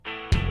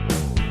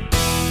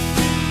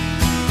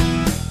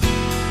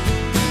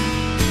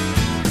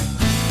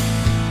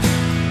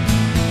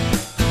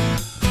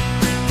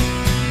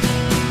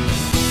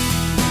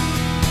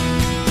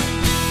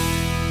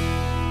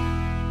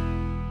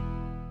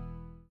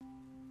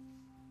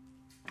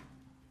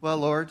Well,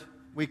 Lord,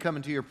 we come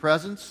into your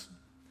presence,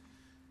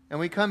 and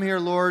we come here,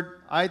 Lord,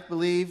 I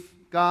believe,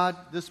 God,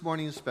 this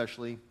morning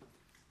especially,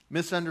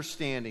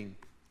 misunderstanding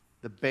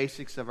the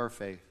basics of our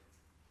faith.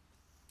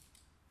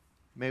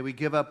 May we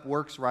give up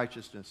works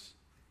righteousness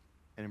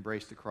and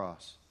embrace the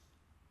cross.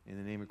 In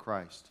the name of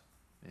Christ,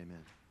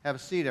 amen. Have a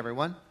seat,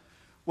 everyone.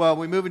 Well,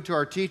 we move into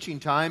our teaching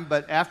time,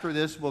 but after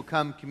this will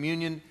come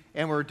communion,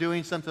 and we're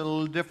doing something a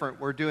little different.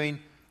 We're doing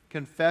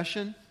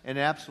confession and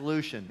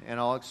absolution, and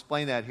I'll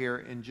explain that here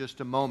in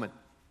just a moment.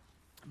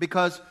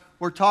 Because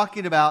we're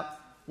talking about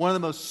one of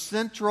the most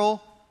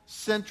central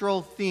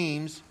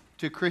themes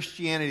to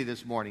Christianity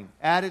this morning.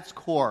 At its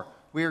core,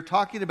 we are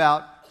talking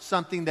about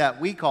something that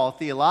we call,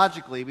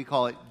 theologically, we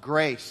call it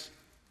grace.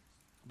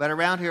 But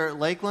around here at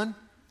Lakeland,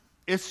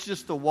 it's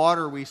just the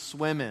water we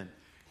swim in.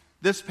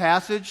 This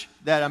passage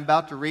that I'm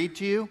about to read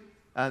to you,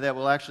 that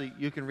will actually,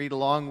 you can read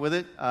along with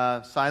it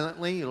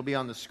silently. It'll be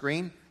on the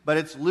screen. But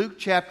it's Luke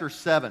chapter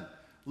 7.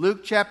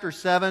 Luke chapter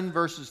 7,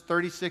 verses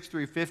 36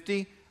 through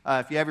 50.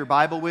 If you have your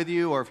Bible with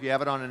you, or if you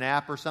have it on an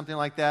app or something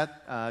like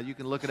that, you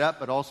can look it up,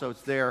 but also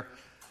it's there.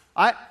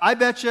 I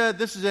bet you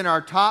this is in our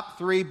top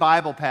 3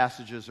 Bible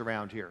passages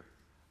around here.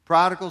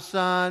 Prodigal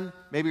son,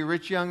 maybe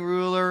rich young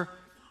ruler.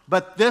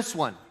 But this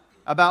one,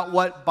 about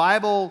what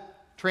Bible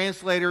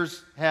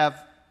translators have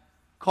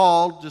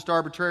called, just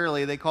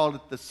arbitrarily, they called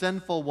it the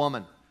sinful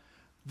woman.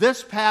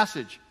 This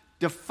passage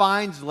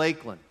defines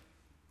Lakeland.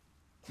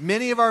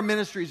 Many of our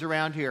ministries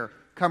around here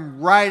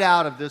come right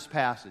out of this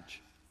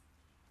passage.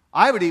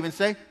 I would even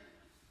say,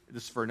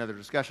 this is for another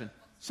discussion,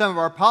 some of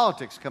our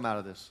politics come out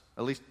of this.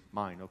 At least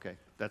mine, okay.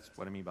 That's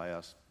what I mean by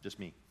us, just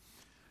me.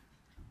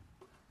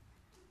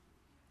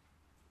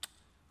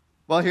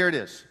 Well, here it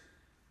is.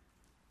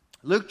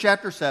 Luke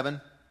chapter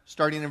 7,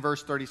 starting in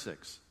verse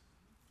 36.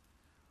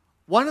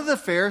 One of the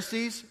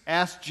Pharisees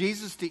asked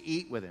Jesus to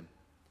eat with him.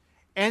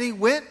 And he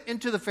went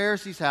into the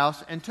Pharisee's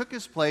house and took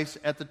his place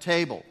at the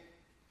table.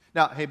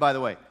 Now, hey, by the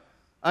way,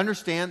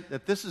 understand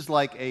that this is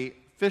like an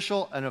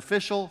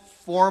official,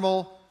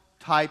 formal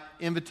type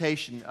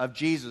invitation of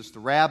Jesus, the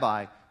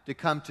rabbi, to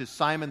come to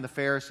Simon the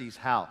Pharisee's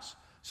house.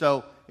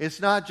 So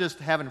it's not just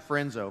having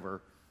friends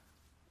over.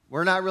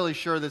 We're not really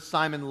sure that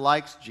Simon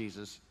likes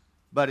Jesus,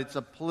 but it's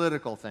a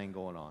political thing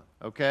going on,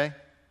 okay?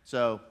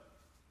 So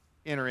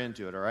enter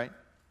into it, all right?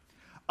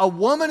 A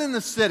woman in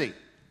the city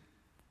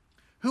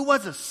who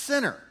was a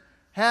sinner,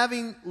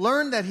 having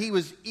learned that he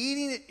was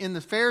eating in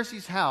the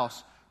Pharisee's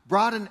house,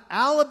 brought an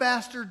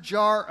alabaster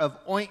jar of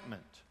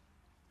ointment.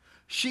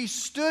 She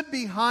stood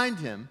behind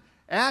him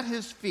at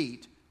his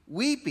feet,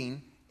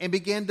 weeping, and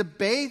began to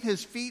bathe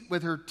his feet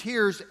with her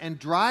tears and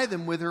dry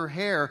them with her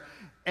hair.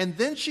 And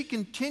then she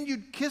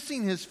continued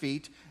kissing his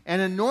feet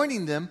and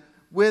anointing them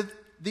with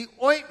the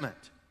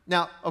ointment.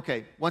 Now,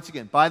 okay, once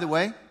again, by the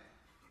way,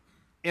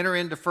 enter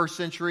into first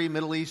century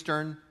Middle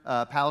Eastern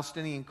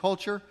Palestinian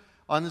culture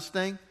on this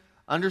thing.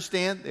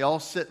 Understand, they all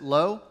sit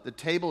low. The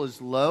table is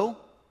low,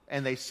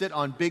 and they sit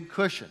on big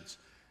cushions.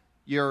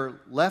 Your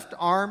left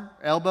arm,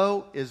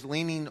 elbow, is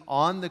leaning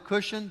on the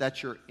cushion.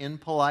 That's your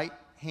impolite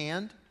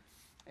hand.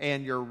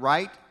 And your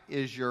right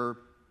is your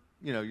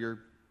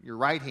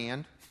right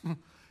hand.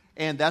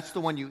 And that's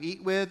the one you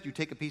eat with. You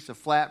take a piece of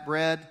flat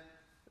bread.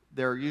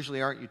 There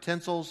usually aren't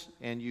utensils.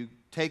 And you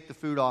take the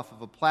food off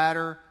of a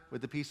platter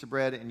with a piece of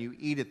bread, and you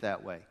eat it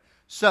that way.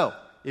 So,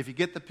 if you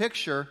get the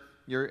picture,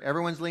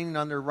 everyone's leaning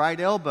on their right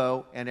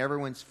elbow, and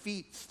everyone's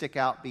feet stick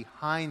out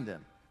behind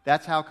them.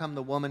 That's how come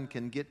the woman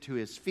can get to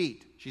his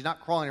feet. She's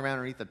not crawling around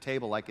underneath the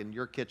table like in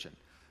your kitchen,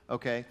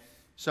 okay?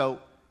 So,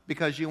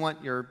 because you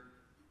want your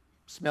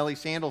smelly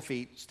sandal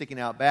feet sticking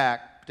out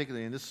back,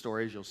 particularly in this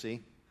story, as you'll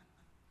see.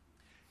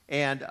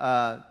 And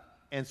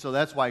so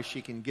that's why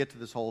she can get to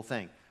this whole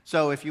thing.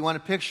 So if you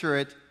want to picture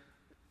it,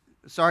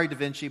 sorry, Da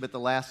Vinci, but the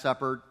Last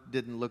Supper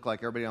didn't look like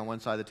everybody on one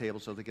side of the table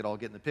so they could all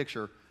get in the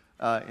picture.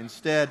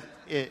 Instead,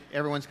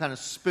 everyone's kind of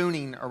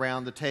spooning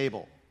around the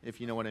table, if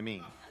you know what I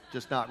mean.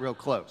 Just not real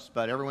close,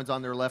 but everyone's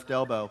on their left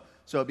elbow.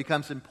 So it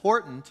becomes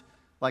important,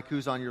 like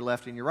who's on your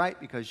left and your right,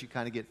 because you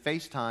kind of get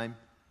FaceTime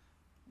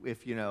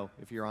if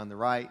you're on the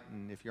right,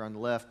 and if you're on the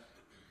left,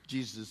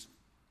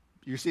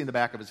 you're seeing the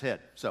back of his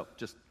head. So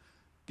just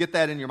get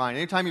that in your mind.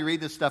 Anytime you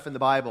read this stuff in the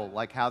Bible,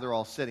 like how they're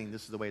all sitting,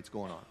 this is the way it's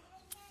going on.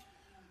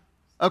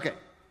 Okay.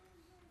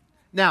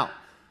 Now,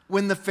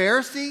 when the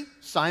Pharisee,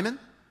 Simon,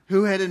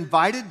 who had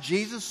invited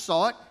Jesus,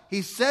 saw it,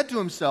 he said to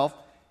himself,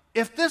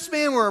 if this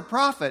man were a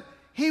prophet,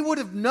 he would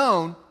have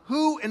known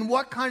who and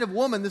what kind of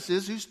woman this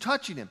is who's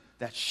touching him,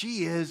 that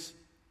she is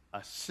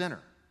a sinner.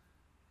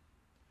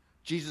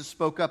 Jesus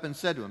spoke up and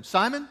said to him,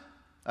 Simon,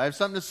 I have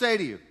something to say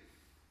to you.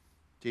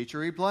 Teacher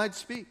replied,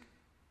 speak.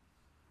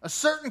 A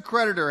certain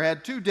creditor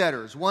had 2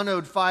 debtors. One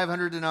owed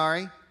 500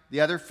 denarii,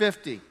 the other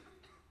 50.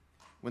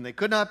 When they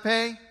could not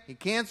pay, he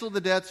canceled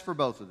the debts for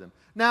both of them.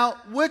 Now,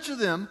 which of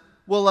them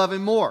will love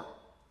him more?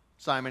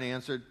 Simon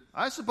answered,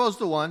 I suppose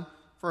the one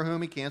for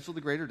whom he canceled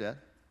the greater debt.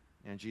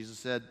 And Jesus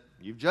said,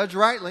 you've judged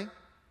rightly.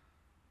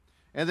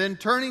 And then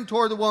turning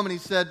toward the woman, he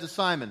said to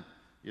Simon,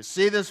 you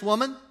see this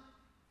woman?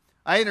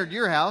 I entered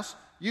your house.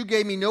 You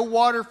gave me no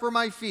water for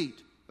my feet,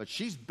 but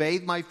she's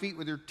bathed my feet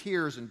with her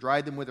tears and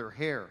dried them with her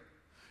hair.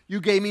 You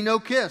gave me no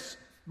kiss,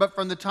 but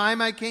from the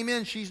time I came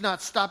in, she's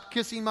not stopped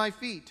kissing my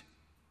feet.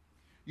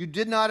 You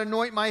did not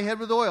anoint my head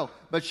with oil,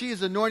 but she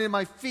has anointed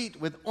my feet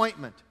with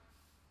ointment.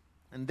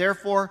 And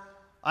therefore,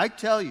 I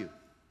tell you,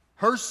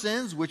 her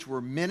sins, which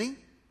were many,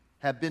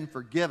 have been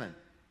forgiven.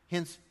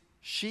 Hence,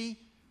 she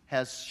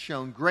has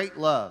shown great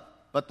love.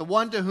 But the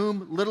one to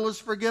whom little is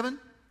forgiven,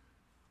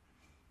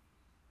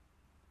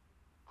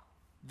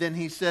 then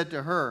he said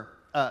to her,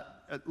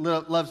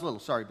 loves little,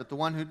 sorry, but the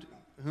one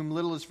whom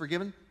little is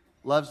forgiven,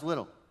 loves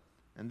little.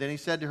 And then he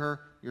said to her,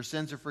 your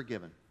sins are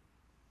forgiven.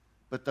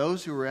 But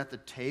those who were at the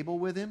table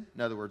with him,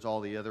 in other words,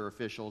 all the other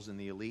officials and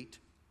the elite,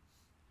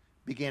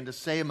 began to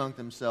say among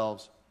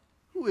themselves,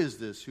 who is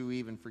this who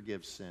even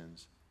forgives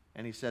sins?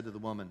 And he said to the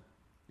woman,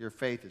 your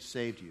faith has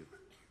saved you.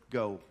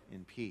 Go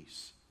in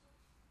peace.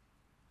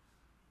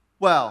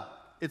 Well,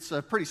 it's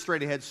a pretty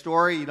straight-ahead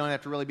story. You don't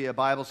have to really be a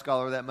Bible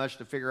scholar that much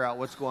to figure out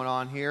what's going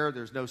on here.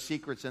 There's no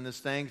secrets in this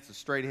thing. It's a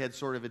straight-ahead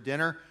sort of a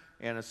dinner.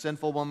 And a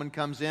sinful woman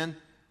comes in,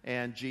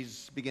 and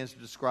Jesus begins to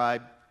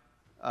describe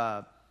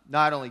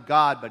not only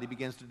God, but he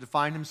begins to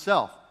define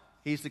himself.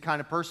 He's the kind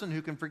of person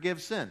who can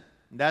forgive sin.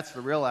 And that's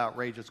the real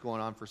outrage that's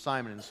going on for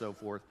Simon and so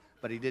forth.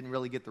 But he didn't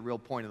really get the real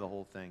point of the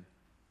whole thing.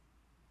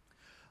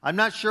 I'm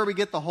not sure we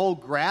get the whole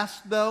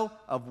grasp, though,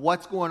 of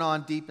what's going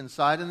on deep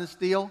inside in this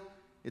deal.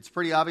 It's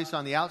pretty obvious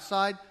on the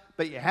outside,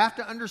 but you have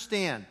to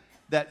understand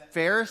that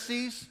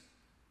Pharisees,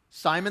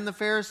 Simon the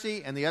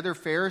Pharisee and the other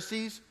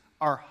Pharisees,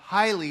 are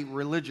highly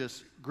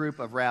religious group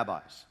of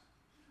rabbis.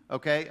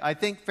 Okay? I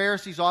think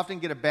Pharisees often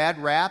get a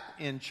bad rap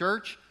in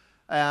church,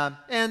 and,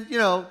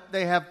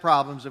 they have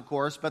problems, of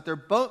course, but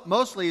they're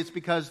mostly it's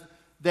because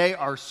they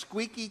are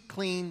squeaky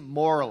clean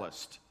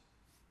moralists.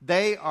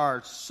 They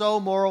are so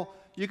moral.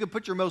 You can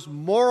put your most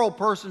moral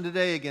person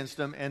today against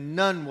them, and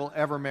none will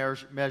ever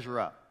measure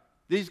up.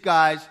 These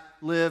guys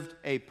lived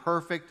a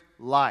perfect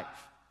life,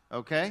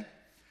 okay?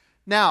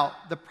 Now,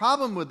 the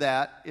problem with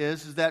that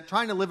is that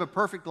trying to live a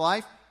perfect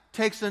life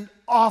takes an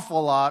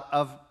awful lot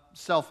of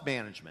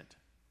self-management.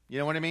 You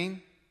know what I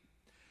mean?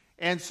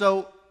 And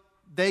so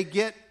they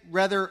get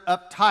rather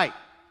uptight.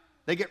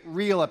 They get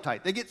real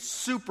uptight. They get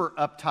super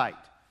uptight.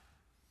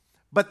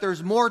 But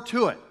there's more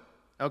to it,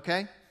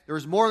 okay?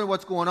 There's more than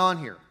what's going on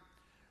here.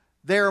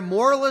 They're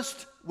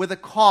moralists with a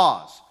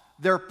cause.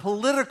 They're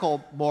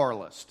political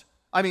moralists.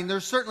 I mean, they're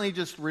certainly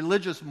just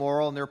religious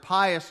moral, and they're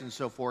pious and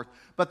so forth,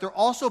 but they're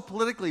also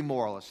politically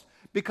moralist.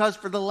 Because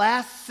for the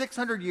last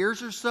 600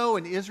 years or so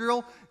in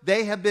Israel,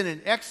 they have been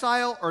in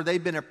exile or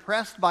they've been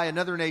oppressed by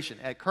another nation.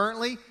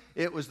 Currently,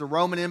 it was the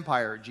Roman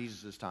Empire at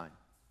Jesus' time.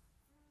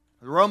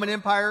 The Roman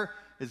Empire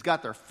has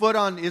got their foot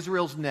on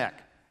Israel's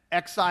neck,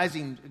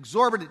 excising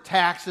exorbitant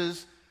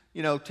taxes,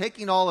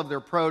 taking all of their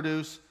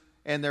produce,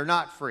 and they're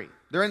not free.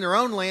 They're in their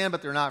own land,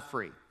 but they're not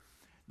free.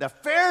 The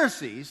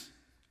Pharisees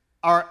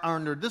are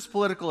under this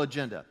political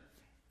agenda.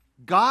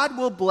 God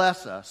will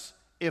bless us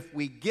if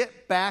we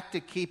get back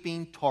to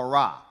keeping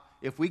Torah.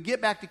 If we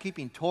get back to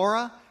keeping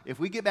Torah, if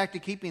we get back to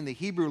keeping the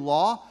Hebrew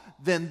law,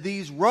 then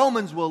these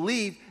Romans will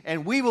leave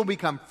and we will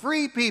become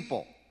free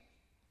people.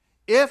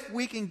 If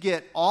we can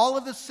get all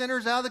of the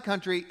sinners out of the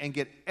country and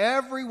get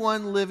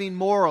everyone living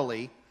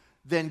morally,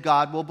 then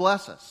God will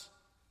bless us.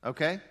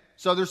 Okay?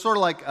 So there's sort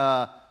of like,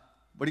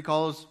 what do you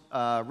call those?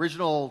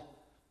 Original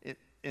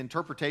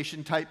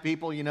interpretation type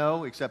people,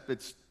 except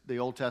it's the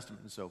Old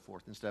Testament and so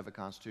forth instead of a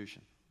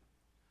constitution.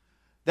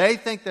 They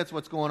think that's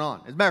what's going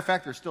on. As a matter of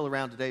fact, they're still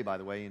around today, by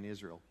the way, in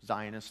Israel,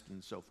 Zionists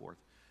and so forth,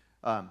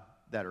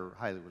 that are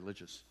highly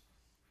religious.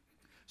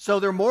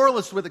 So they're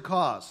moralists with a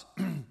cause.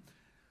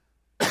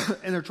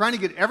 And they're trying to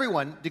get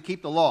everyone to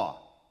keep the law.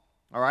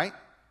 All right?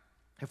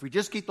 If we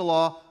just keep the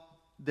law,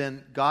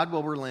 then God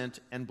will relent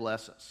and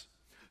bless us.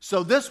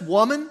 So this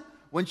woman,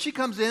 when she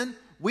comes in,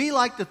 we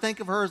like to think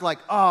of her as like,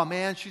 oh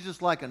man, she's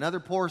just like another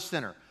poor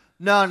sinner.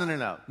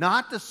 No.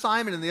 Not to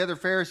Simon and the other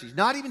Pharisees,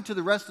 not even to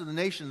the rest of the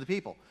nation of the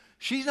people.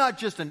 She's not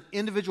just an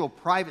individual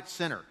private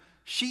sinner.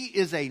 She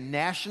is a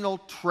national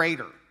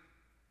traitor.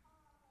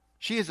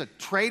 She is a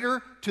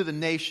traitor to the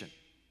nation.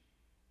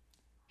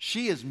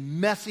 She is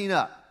messing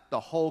up the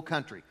whole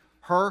country.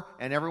 Her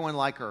and everyone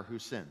like her who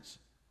sins.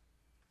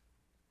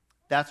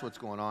 That's what's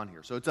going on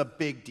here. So it's a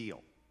big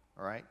deal.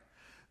 All right?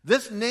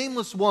 This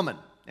nameless woman,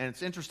 and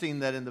it's interesting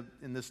that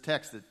in this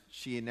text that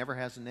she never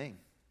has a name.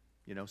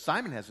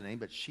 Simon has a name,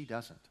 but she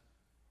doesn't.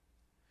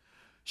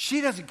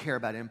 She doesn't care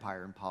about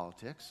empire and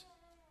politics.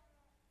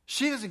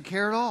 She doesn't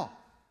care at all.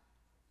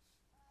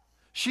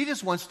 She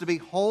just wants to be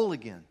whole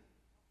again.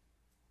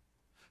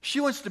 She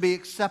wants to be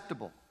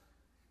acceptable.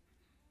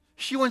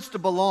 She wants to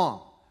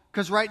belong.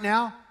 Because right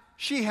now,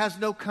 she has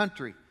no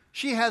country.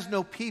 She has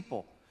no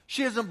people.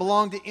 She doesn't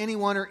belong to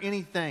anyone or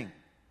anything.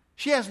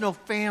 She has no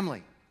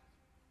family.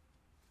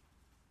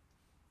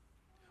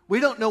 We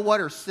don't know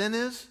what her sin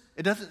is.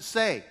 It doesn't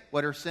say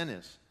what her sin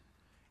is.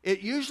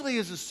 It usually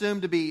is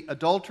assumed to be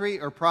adultery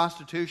or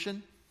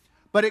prostitution,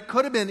 but it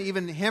could have been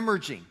even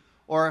hemorrhaging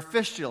or a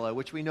fistula,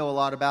 which we know a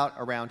lot about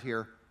around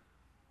here.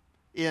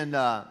 in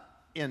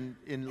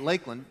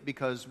Lakeland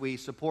because we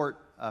support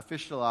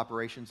fistula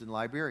operations in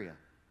Liberia.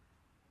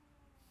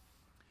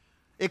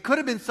 It could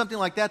have been something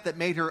like that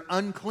made her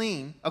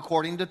unclean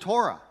according to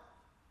Torah.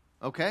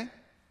 Okay?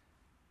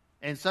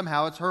 And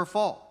somehow it's her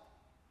fault.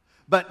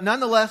 But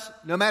nonetheless,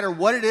 no matter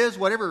what it is,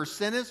 whatever her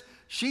sin is,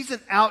 she's an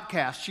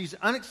outcast. She's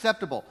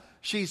unacceptable.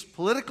 She's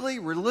politically,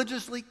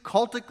 religiously,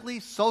 cultically,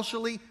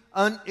 socially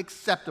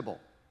unacceptable.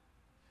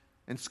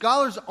 And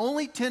scholars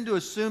only tend to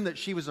assume that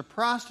she was a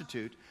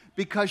prostitute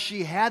because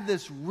she had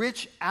this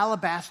rich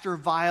alabaster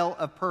vial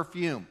of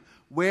perfume.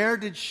 Where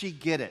did she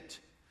get it?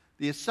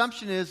 The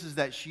assumption is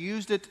that she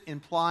used it in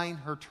plying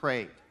her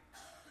trade.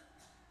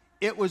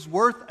 It was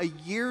worth a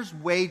year's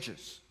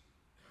wages.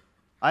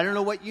 I don't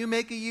know what you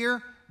make a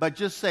year, but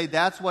just say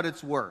that's what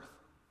it's worth.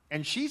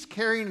 And she's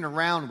carrying it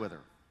around with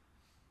her.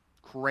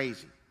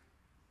 Crazy.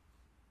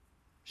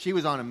 She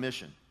was on a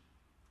mission.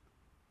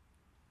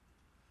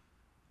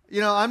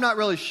 You know, I'm not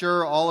really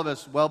sure all of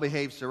us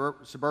well-behaved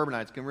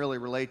suburbanites can really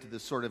relate to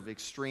this sort of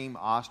extreme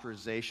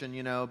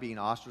ostracization, being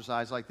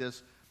ostracized like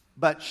this.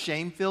 But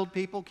shame-filled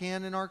people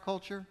can in our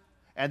culture.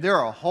 And there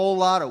are a whole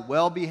lot of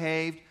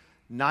well-behaved,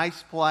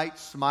 nice, polite,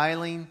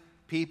 smiling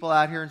people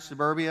out here in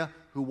suburbia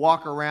who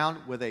walk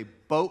around with a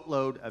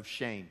boatload of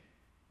shame.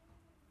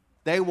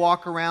 They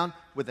walk around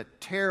with a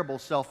terrible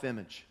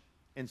self-image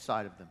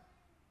inside of them.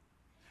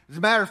 As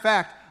a matter of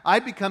fact,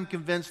 I've become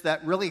convinced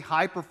that really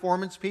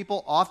high-performance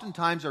people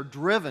oftentimes are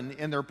driven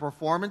in their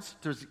performance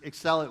to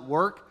excel at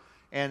work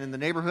and in the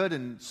neighborhood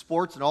and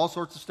sports and all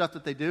sorts of stuff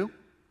that they do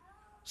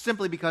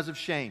simply because of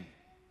shame.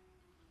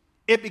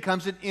 It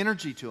becomes an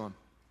energy to them.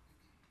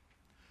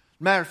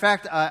 Matter of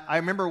fact, I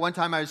remember one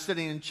time I was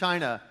sitting in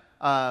China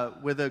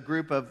with a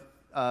group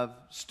of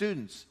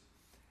students,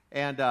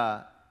 and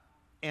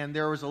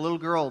there was a little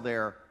girl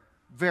there,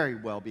 very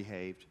well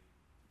behaved,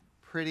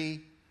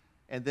 pretty,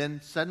 and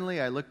then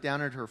suddenly I looked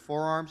down at her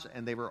forearms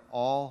and they were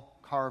all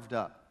carved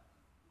up.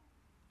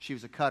 She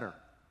was a cutter.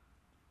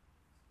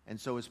 And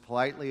so as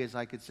politely as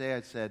I could say,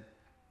 I said,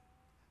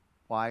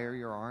 "Why are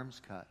your arms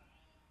cut?"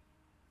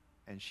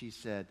 And she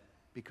said,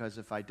 "Because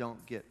if I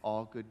don't get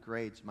all good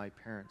grades, my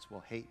parents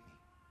will hate me."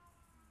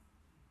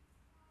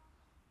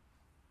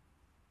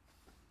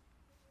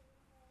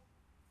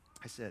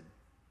 I said,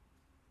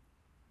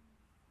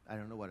 I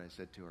don't know what I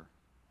said to her.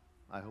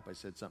 I hope I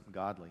said something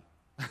godly.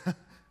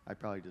 I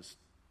probably just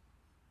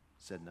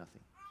said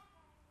nothing.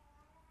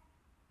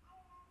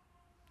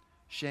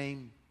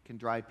 Shame can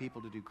drive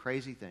people to do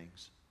crazy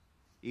things,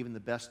 even the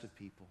best of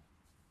people.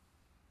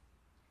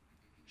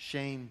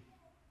 Shame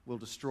will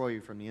destroy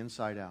you from the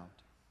inside out.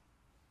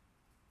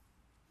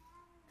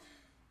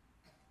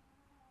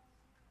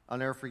 I'll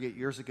never forget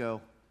years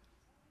ago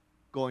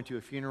going to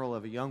a funeral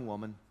of a young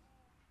woman,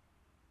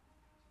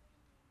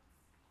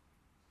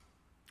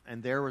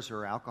 and there was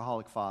her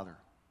alcoholic father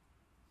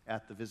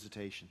at the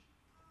visitation.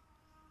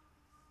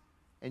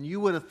 And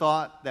you would have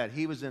thought that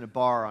he was in a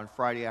bar on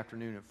Friday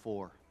afternoon at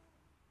 4.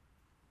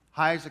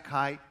 High as a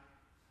kite,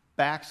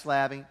 back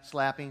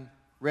slapping,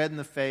 red in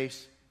the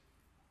face,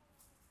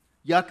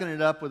 yucking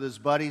it up with his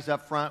buddies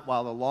up front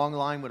while the long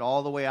line went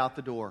all the way out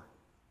the door.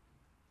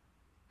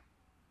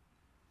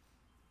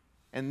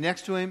 And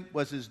next to him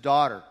was his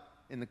daughter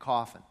in the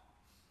coffin.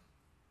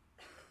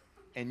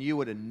 And you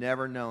would have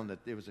never known that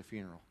it was a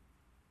funeral.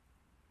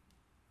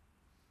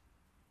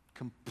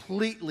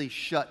 Completely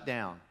shut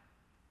down.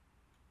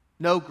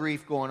 No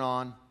grief going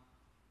on.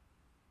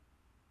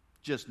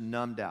 Just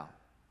numbed out.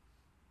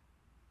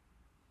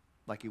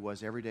 Like he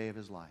was every day of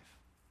his life.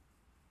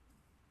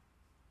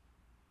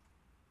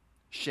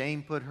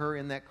 Shame put her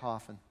in that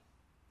coffin.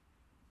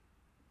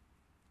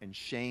 And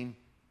shame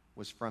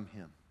was from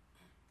him.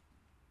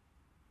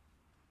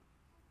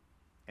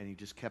 And he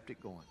just kept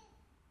it going.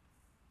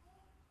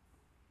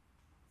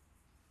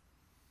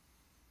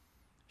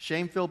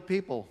 Shame-filled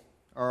people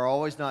are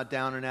always not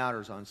down and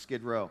outers on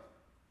Skid Row.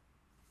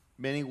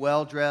 Many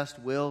well-dressed,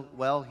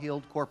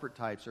 well-heeled corporate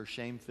types are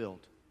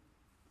shame-filled.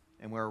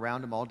 And we're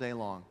around them all day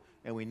long.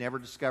 And we never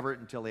discover it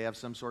until they have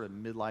some sort of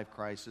midlife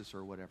crisis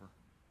or whatever.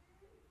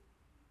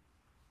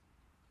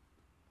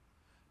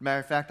 Matter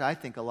of fact, I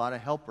think a lot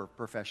of helper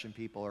profession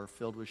people are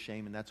filled with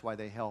shame, and that's why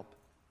they help.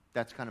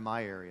 That's kind of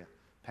my area.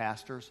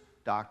 Pastors,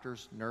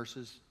 doctors,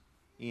 nurses,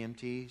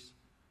 EMTs,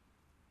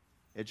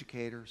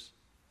 educators,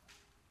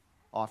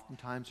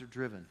 oftentimes are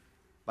driven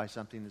by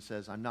something that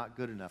says, I'm not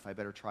good enough, I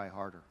better try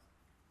harder.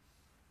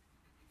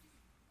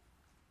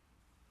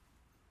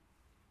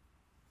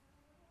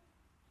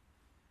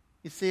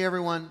 You see,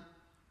 everyone,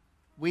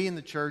 we in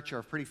the church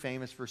are pretty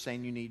famous for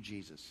saying you need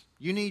Jesus.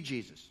 You need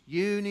Jesus.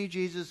 You need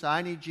Jesus.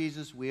 I need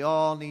Jesus. We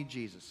all need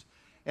Jesus.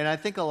 And I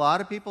think a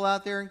lot of people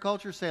out there in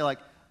culture say, like,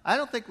 I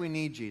don't think we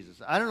need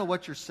Jesus. I don't know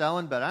what you're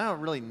selling, but I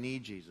don't really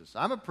need Jesus.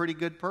 I'm a pretty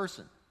good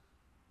person.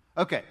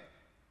 Okay.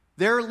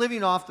 They're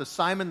living off the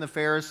Simon the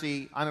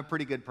Pharisee, I'm a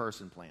pretty good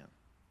person plan.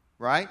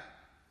 Right?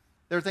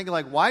 They're thinking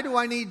like, why do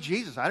I need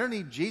Jesus? I don't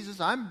need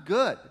Jesus. I'm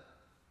good.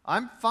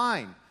 I'm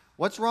fine.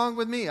 What's wrong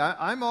with me?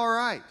 I'm all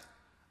right.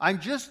 I'm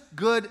just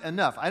good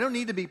enough. I don't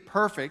need to be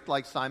perfect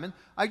like Simon.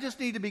 I just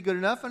need to be good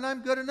enough, and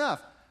I'm good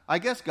enough. I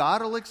guess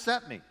God will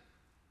accept me.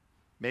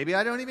 Maybe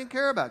I don't even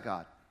care about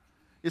God.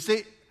 You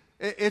see,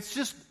 it's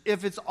just,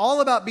 if it's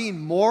all about being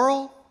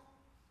moral,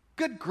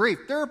 good grief.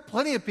 There are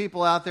plenty of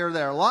people out there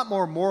that are a lot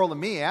more moral than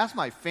me. Ask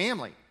my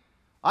family.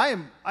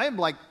 I'm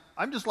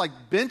just like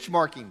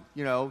benchmarking,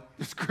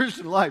 this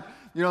Christian life.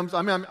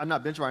 I'm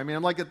not benchmarking.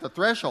 I'm like at the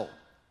threshold.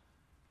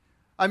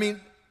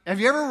 Have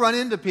you ever run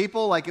into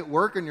people like at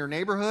work in your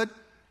neighborhood?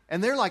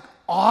 And they're like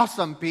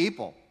awesome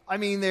people.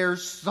 They're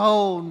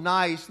so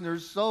nice and they're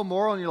so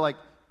moral. And you're like,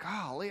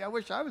 golly, I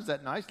wish I was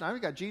that nice. Now we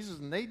got Jesus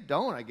and they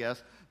don't, I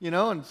guess.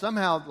 And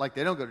somehow, like,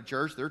 they don't go to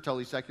church. They're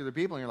totally secular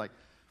people. And you're like,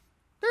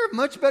 they're a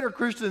much better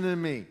Christian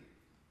than me.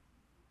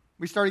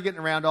 We started getting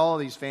around all of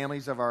these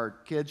families of our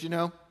kids,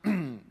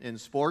 in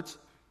sports.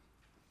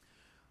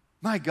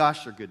 My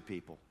gosh, they're good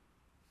people.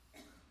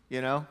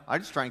 I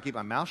just try and keep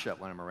my mouth shut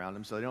when I'm around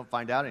them so they don't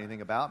find out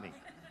anything about me.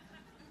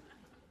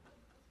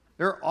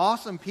 There are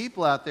awesome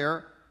people out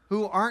there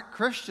who aren't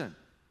Christian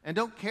and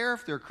don't care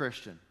if they're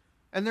Christian.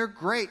 And they're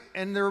great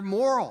and they're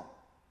moral.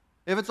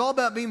 If it's all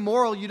about being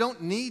moral, you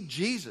don't need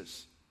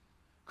Jesus.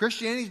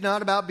 Christianity is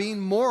not about being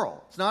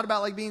moral. It's not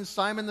about like being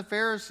Simon the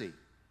Pharisee.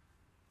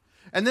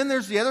 And then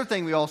there's the other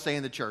thing we all say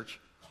in the church.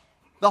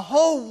 The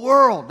whole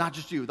world, not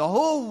just you, the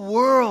whole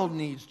world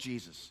needs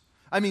Jesus.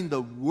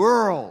 The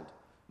world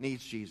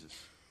needs Jesus.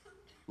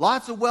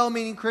 Lots of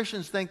well-meaning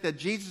Christians think that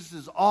Jesus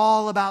is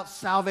all about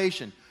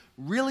salvation.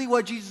 Really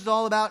what Jesus is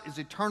all about is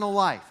eternal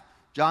life.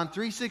 John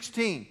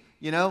 3:16,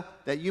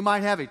 that you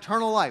might have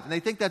eternal life. And they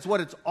think that's what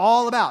it's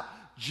all about.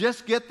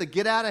 Just get the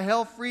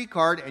get-out-of-hell-free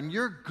card and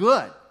you're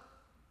good.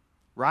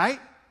 Right?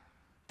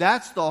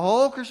 That's the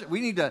whole Christian.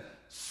 We need to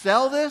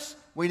sell this.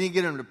 We need to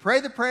get them to pray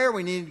the prayer.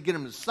 We need to get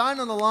them to sign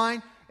on the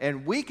line.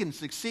 And we can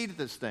succeed at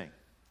this thing.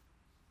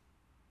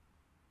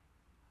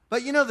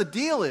 But the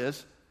deal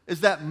is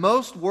that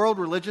most world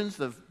religions,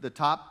 the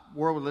top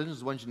world religions,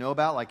 the ones you know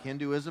about, like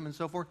Hinduism and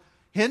so forth,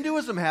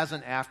 Hinduism has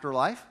an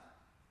afterlife.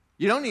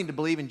 You don't need to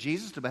believe in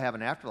Jesus to have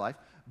an afterlife.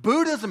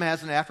 Buddhism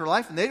has an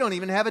afterlife, and they don't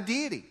even have a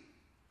deity.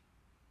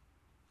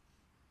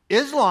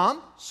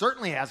 Islam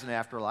certainly has an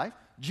afterlife.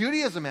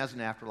 Judaism has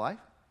an afterlife.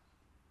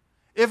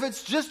 If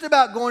it's just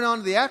about going on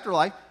to the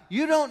afterlife,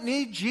 you don't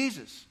need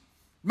Jesus.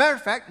 Matter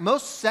of fact,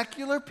 most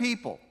secular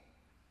people,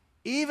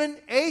 even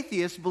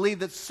atheists, believe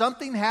that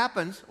something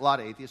happens, a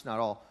lot of atheists, not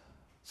all,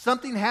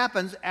 something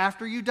happens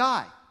after you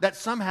die, that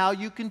somehow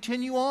you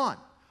continue on,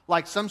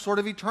 like some sort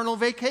of eternal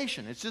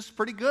vacation. It's just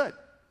pretty good.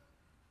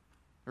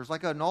 There's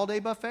like an all-day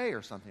buffet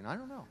or something. I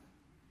don't know.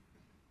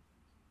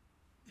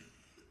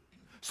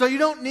 So you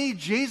don't need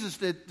Jesus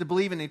to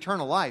believe in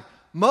eternal life.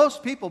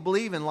 Most people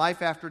believe in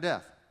life after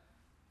death.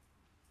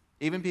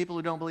 Even people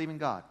who don't believe in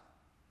God.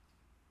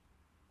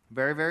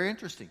 Very, very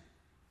interesting.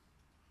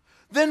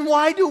 Then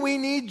why do we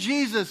need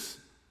Jesus?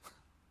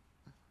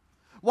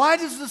 Why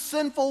does the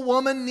sinful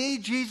woman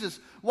need Jesus?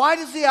 Why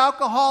does the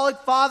alcoholic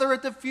father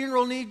at the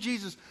funeral need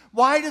Jesus?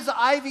 Why does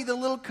Ivy, the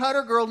little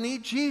cutter girl,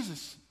 need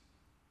Jesus?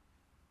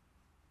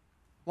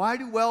 Why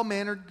do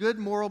well-mannered, good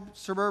moral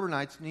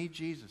suburbanites need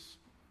Jesus?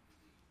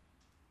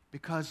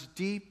 Because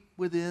deep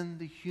within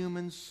the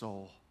human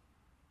soul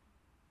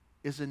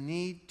is a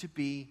need to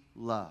be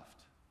loved,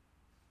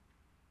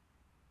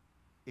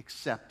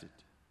 accepted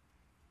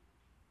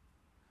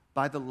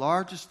by the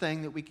largest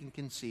thing that we can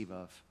conceive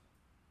of,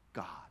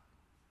 God.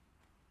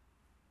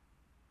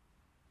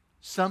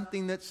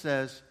 Something that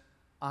says,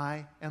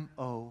 I am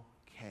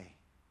okay.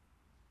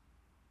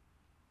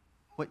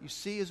 What you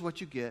see is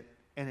what you get,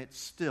 and it's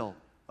still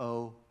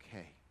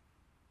okay.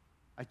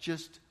 I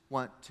just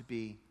want to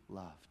be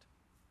loved.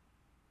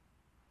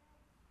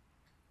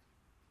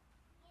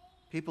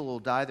 People will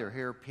dye their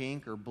hair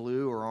pink or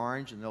blue or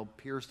orange, and they'll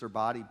pierce their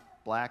body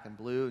black and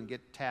blue and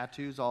get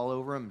tattoos all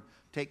over them,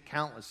 take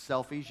countless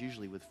selfies,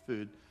 usually with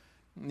food,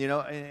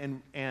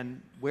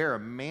 and wear a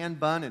man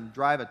bun and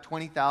drive a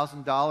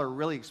 $20,000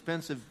 really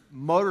expensive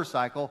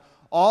motorcycle,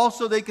 all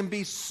so they can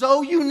be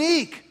so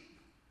unique.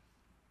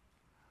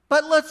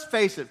 But let's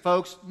face it,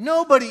 folks,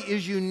 nobody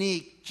is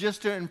unique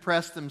just to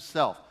impress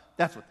themselves.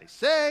 That's what they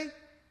say.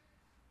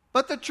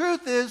 But the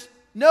truth is,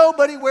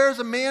 nobody wears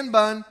a man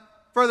bun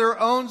for their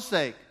own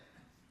sake.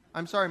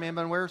 I'm sorry, man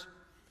bun wearers.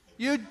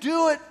 You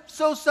do it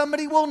so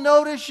somebody will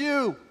notice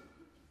you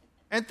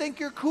and think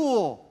you're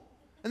cool.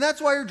 And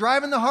that's why you're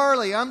driving the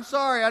Harley. I'm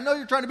sorry, I know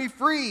you're trying to be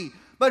free,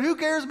 but who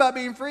cares about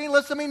being free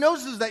unless somebody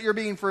notices that you're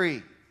being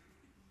free?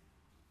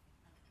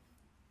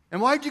 And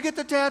why'd you get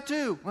the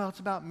tattoo? Well, it's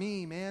about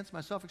me, man. It's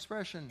my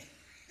self-expression.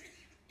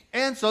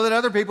 And so that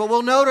other people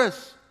will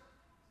notice.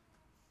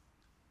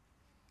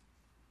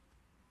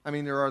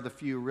 There are the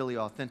few really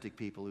authentic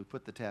people who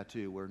put the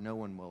tattoo where no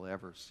one will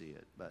ever see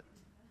it, but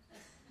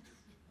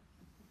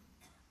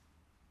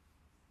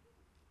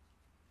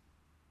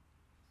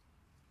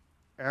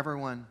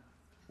everyone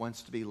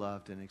wants to be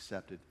loved and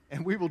accepted.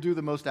 And we will do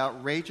the most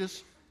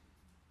outrageous,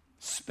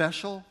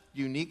 special,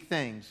 unique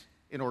things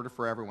in order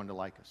for everyone to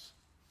like us.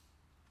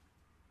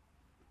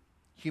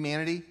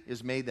 Humanity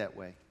is made that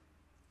way.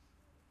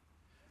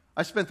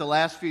 I spent the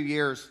last few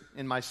years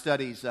in my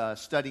studies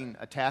studying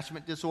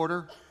attachment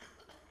disorder.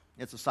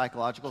 It's a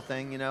psychological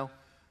thing,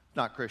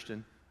 not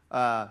Christian.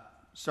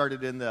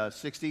 Started in the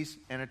 60s.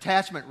 And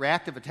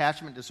reactive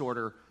attachment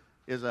disorder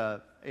is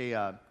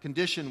a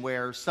condition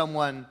where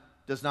someone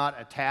does not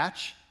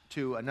attach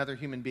to another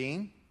human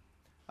being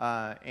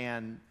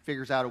and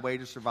figures out a way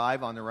to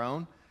survive on their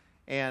own.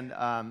 And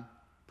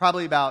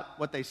probably about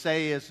what they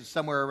say is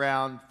somewhere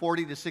around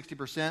 40 to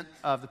 60%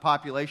 of the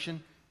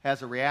population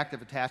has a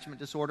reactive attachment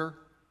disorder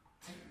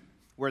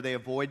where they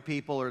avoid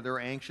people or they're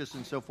anxious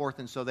and so forth,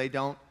 and so they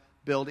don't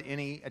build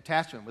any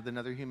attachment with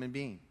another human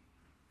being.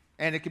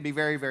 And it can be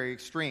very, very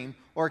extreme,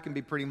 or it can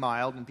be pretty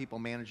mild, and people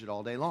manage it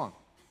all day long.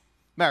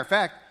 Matter of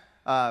fact,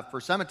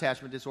 for some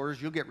attachment disorders,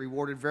 you'll get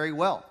rewarded very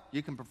well.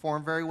 You can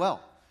perform very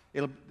well.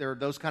 There are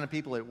those kind of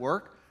people at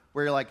work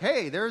where you're like,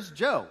 hey, there's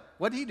Joe.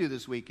 What did he do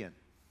this weekend?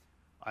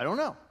 I don't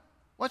know.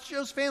 What's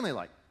Joe's family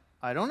like?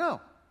 I don't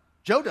know.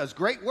 Joe does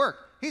great work.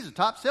 He's a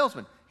top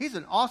salesman. He's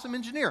an awesome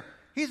engineer.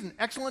 He's an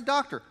excellent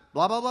doctor.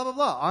 Blah, blah, blah, blah,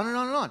 blah. On and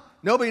on and on.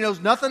 Nobody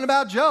knows nothing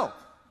about Joe.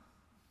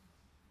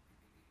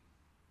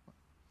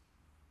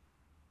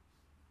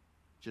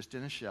 Just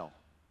in a shell.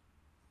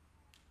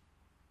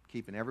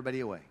 Keeping everybody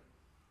away.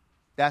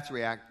 That's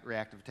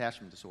reactive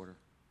attachment disorder.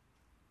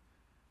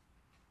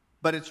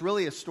 But it's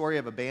really a story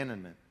of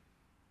abandonment.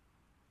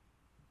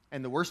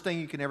 And the worst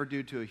thing you can ever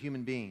do to a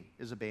human being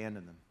is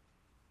abandon them.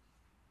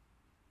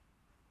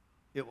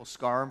 It will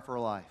scar them for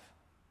life.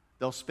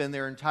 They'll spend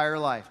their entire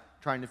life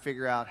trying to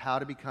figure out how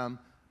to become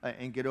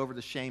and get over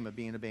the shame of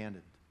being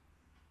abandoned.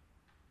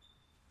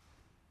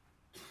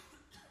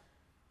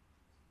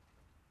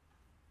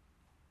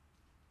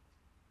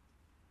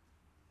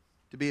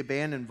 To be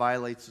abandoned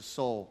violates the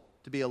soul.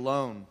 To be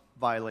alone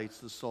violates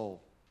the soul.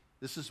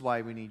 This is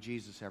why we need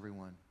Jesus,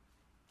 everyone.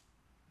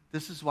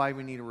 This is why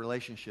we need a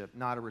relationship,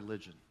 not a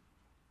religion.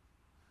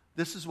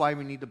 This is why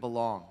we need to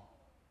belong.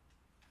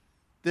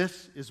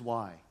 This is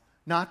why.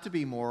 Not to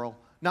be moral,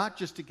 not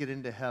just to get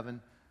into heaven,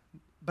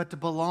 but to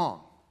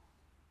belong.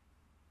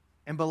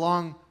 And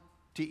belong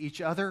to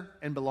each other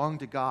and belong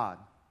to God.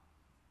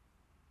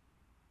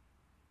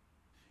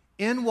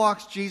 In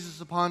walks Jesus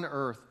upon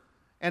earth,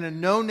 and a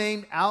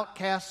no-name,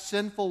 outcast,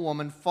 sinful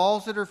woman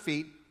falls at her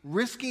feet,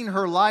 risking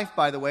her life,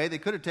 by the way. They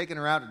could have taken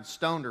her out and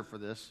stoned her for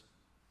this.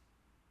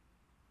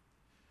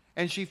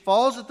 And she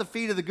falls at the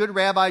feet of the good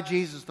Rabbi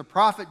Jesus, the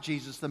prophet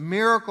Jesus, the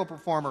miracle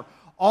performer,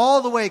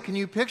 all the way. Can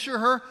you picture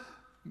her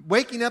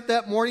waking up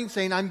that morning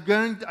saying,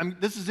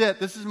 this is it,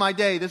 this is my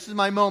day, this is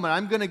my moment.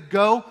 I'm going to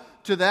go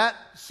to that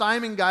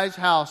Simon guy's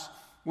house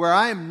where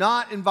I am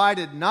not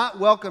invited, not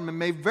welcome, and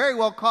may very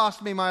well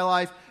cost me my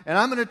life, and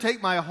I'm going to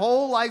take my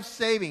whole life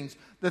savings,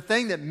 the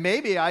thing that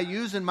maybe I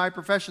use in my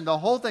profession, the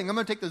whole thing. I'm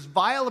going to take this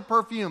vial of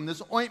perfume,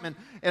 this ointment,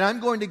 and I'm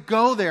going to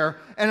go there,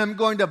 and I'm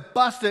going to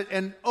bust it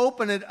and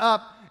open it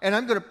up, and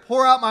I'm going to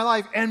pour out my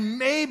life, and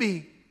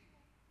maybe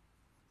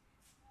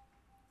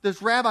this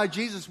Rabbi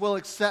Jesus will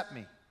accept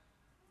me.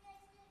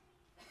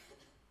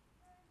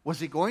 Was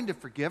he going to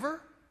forgive her?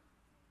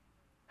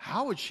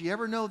 How would she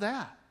ever know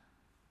that?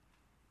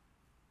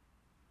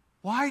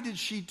 Why did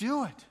she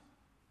do it?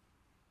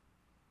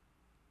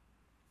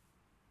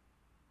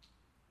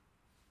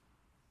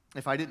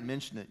 If I didn't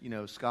mention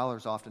it,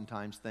 scholars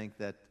oftentimes think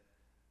that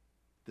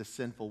this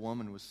sinful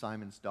woman was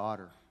Simon's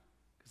daughter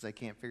because they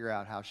can't figure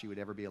out how she would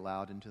ever be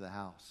allowed into the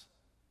house.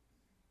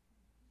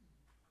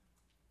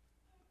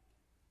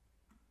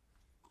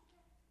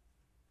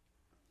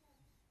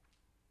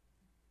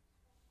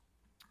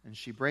 And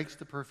she breaks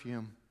the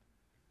perfume,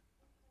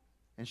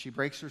 and she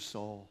breaks her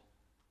soul,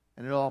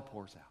 and it all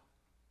pours out.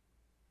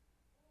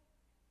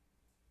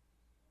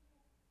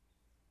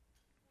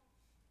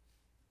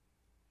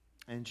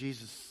 And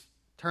Jesus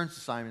turns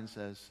to Simon and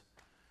says,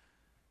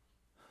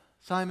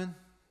 Simon,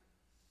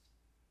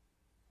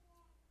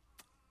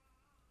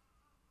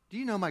 do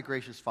you know my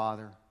gracious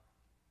Father?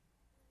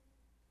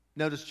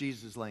 Notice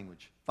Jesus'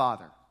 language.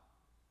 Father.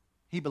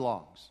 He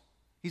belongs.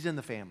 He's in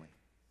the family.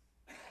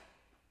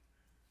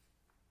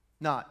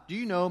 Not, do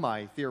you know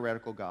my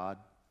theoretical God?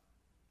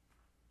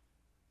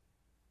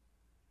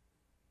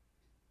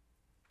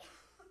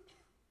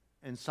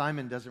 And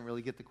Simon doesn't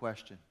really get the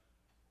question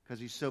because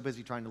he's so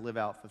busy trying to live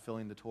out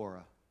fulfilling the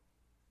Torah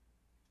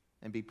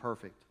and be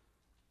perfect.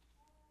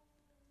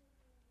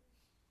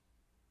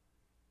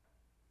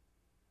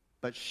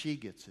 But she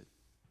gets it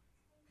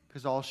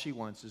because all she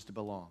wants is to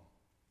belong.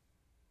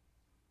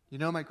 You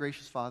know my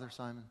gracious Father,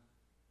 Simon?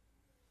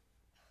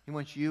 He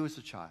wants you as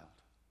a child.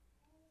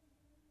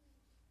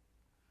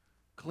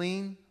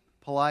 Clean,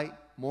 polite,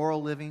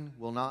 moral living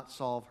will not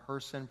solve her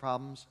sin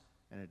problems,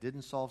 and it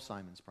didn't solve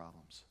Simon's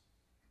problems.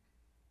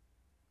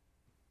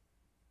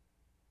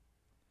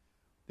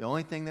 The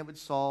only thing that would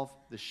solve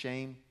the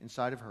shame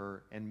inside of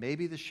her, and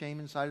maybe the shame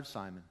inside of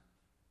Simon,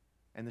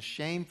 and the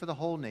shame for the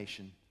whole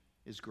nation,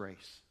 is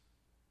grace.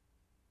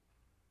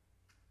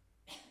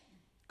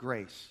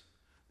 Grace.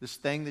 This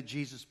thing that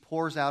Jesus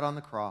pours out on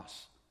the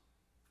cross.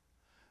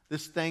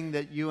 This thing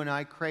that you and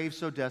I crave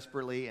so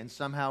desperately, and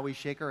somehow we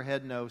shake our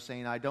head no,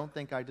 saying, I don't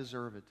think I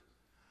deserve it.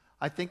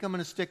 I think I'm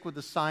going to stick with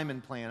the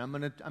Simon plan. I'm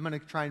going to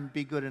try and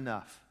be good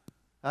enough.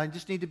 I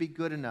just need to be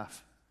good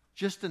enough.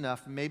 Just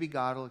enough, and maybe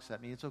God will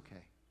accept me. It's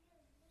okay.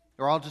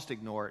 Or I'll just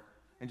ignore it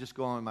and just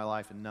go on with my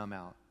life and numb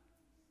out.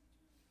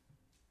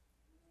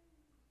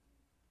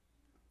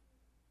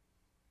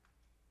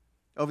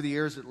 Over the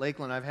years at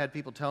Lakeland, I've had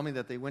people tell me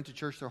that they went to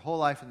church their whole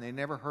life and they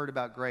never heard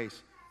about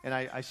grace. And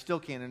I still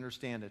can't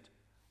understand it.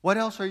 What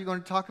else are you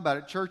going to talk about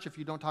at church if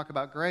you don't talk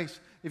about grace?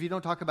 If you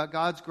don't talk about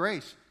God's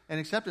grace and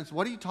acceptance,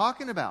 what are you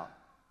talking about?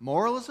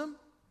 Moralism?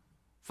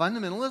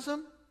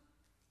 Fundamentalism?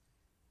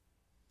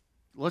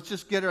 Let's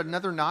just get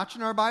another notch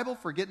in our Bible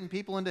for getting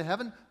people into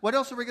heaven? What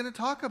else are we going to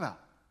talk about?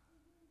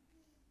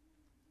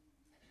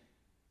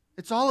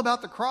 It's all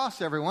about the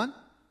cross, everyone.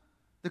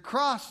 The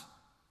cross.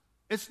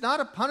 It's not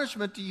a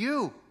punishment to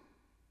you.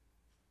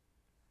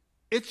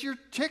 It's your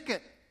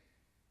ticket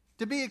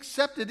to be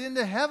accepted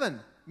into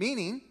heaven,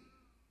 meaning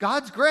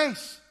God's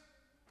grace.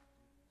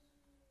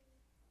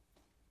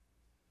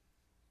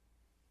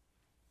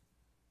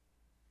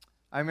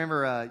 I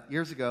remember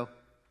years ago,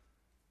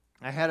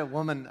 I had a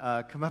woman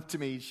come up to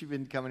me. She'd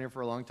been coming here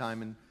for a long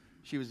time, and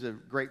she was a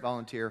great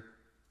volunteer.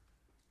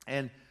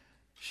 And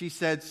she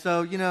said,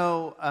 so,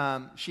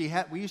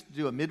 we used to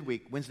do a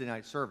midweek Wednesday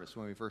night service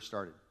when we first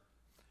started.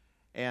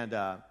 And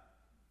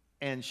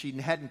she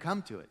hadn't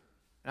come to it.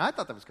 And I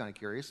thought that was kind of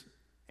curious.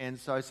 And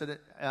so I said,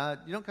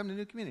 you don't come to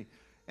New Community.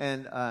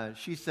 And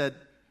she said,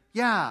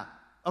 yeah,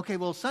 okay,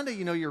 well, Sunday,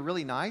 you're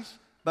really nice.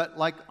 But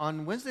like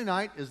on Wednesday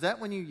night, is that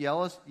when you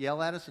yell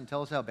at us and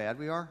tell us how bad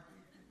we are?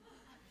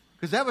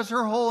 Because that was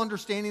her whole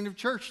understanding of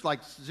church.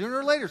 Like sooner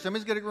or later,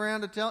 somebody's going to go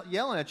around to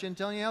yelling at you and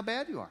telling you how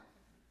bad you are.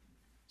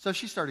 So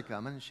she started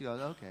coming, and she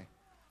goes, okay.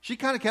 She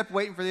kind of kept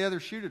waiting for the other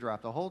shoe to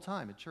drop the whole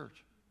time at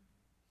church.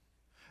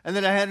 And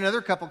then I had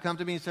another couple come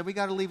to me and said, we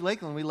got to leave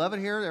Lakeland. We love it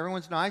here.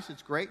 Everyone's nice.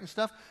 It's great and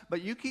stuff.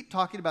 But you keep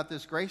talking about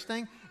this grace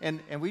thing,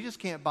 and we just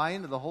can't buy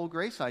into the whole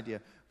grace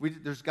idea.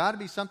 There's got to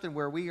be something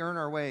where we earn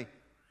our way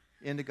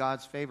into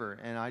God's favor.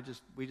 And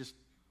we just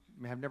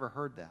have never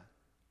heard that.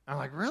 I'm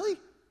like, really?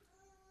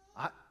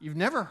 You've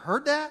never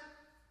heard that?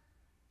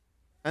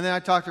 And then I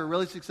talked to a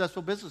really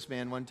successful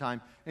businessman one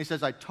time, and he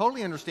says, I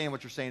totally understand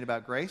what you're saying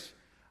about grace.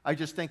 I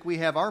just think we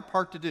have our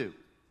part to do.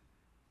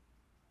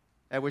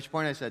 At which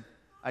point I said,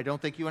 I don't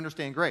think you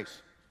understand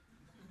grace.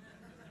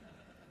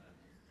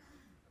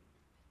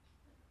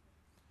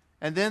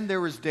 And then there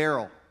was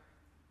Daryl,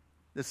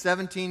 the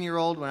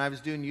 17-year-old when I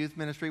was doing youth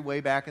ministry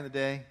way back in the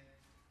day.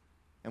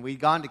 And we'd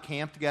gone to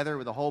camp together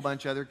with a whole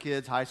bunch of other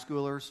kids, high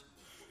schoolers.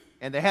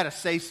 And they had a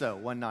say-so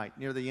one night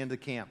near the end of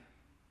camp.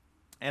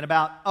 And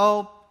about,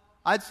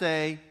 I'd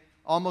say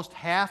almost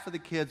half of the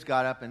kids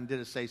got up and did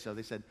a say-so.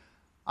 They said,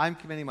 I'm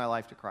committing my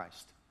life to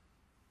Christ.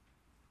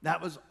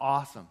 That was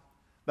awesome.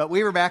 But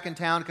we were back in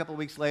town a couple of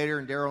weeks later,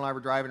 and Daryl and I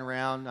were driving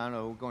around, I don't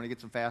know, going to get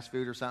some fast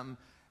food or something.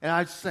 And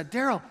I said,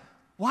 Daryl,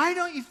 why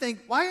didn't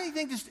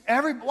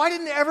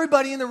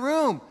everybody in the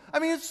room? I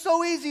mean, it's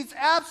so easy. It's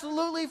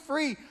absolutely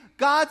free.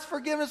 God's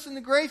forgiveness and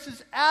the grace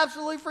is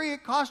absolutely free.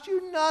 It costs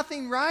you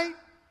nothing, right?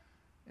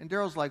 And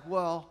Daryl's like,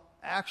 well,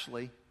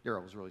 actually,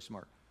 Daryl was really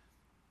smart.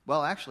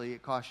 Well, actually,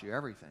 it costs you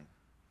everything.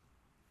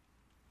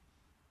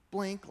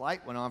 Blink,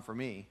 light went on for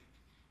me.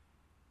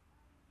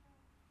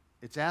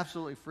 It's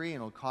absolutely free, and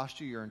it'll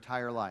cost you your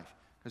entire life.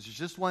 Because there's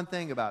just one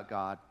thing about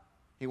God.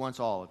 He wants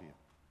all of you.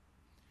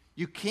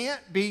 You can't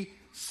be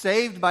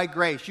saved by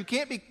grace. You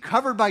can't be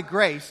covered by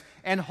grace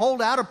and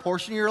hold out a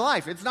portion of your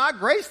life. It's not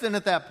grace then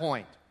at that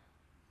point.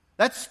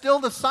 That's still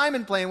the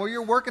Simon plan where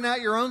you're working out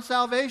your own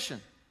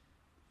salvation,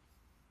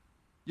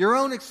 your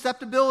own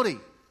acceptability,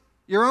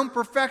 your own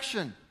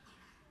perfection.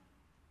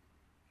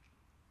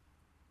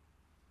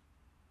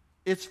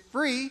 It's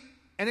free,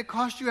 and it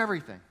costs you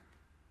everything.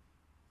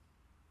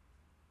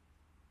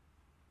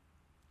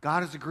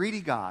 God is a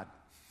greedy God,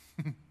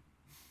 if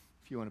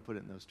you want to put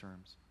it in those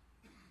terms.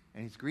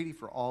 And He's greedy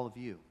for all of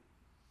you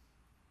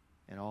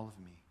and all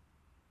of me.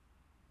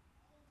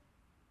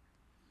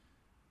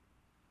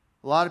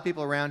 A lot of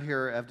people around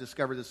here have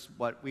discovered this,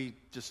 what we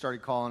just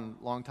started calling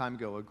a long time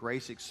ago, a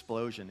grace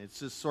explosion. It's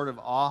this sort of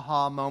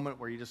aha moment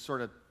where you just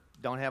sort of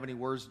don't have any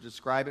words to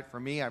describe it. For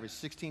me, I was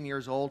 16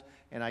 years old,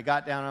 and I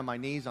got down on my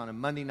knees on a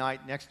Monday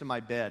night next to my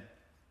bed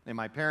in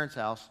my parents'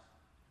 house.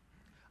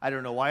 I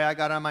don't know why I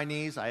got on my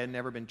knees. I had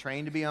never been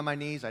trained to be on my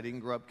knees. I didn't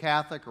grow up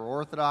Catholic or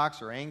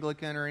Orthodox or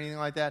Anglican or anything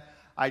like that.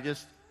 I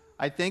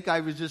think I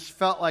just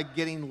felt like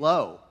getting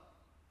low.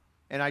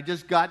 And I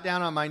just got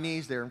down on my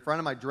knees there in front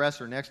of my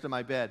dresser next to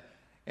my bed.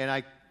 And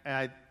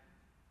I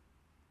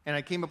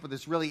came up with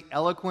this really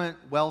eloquent,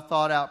 well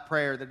thought out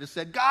prayer that just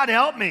said, God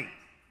help me.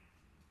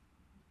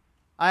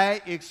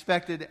 I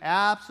expected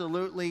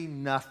absolutely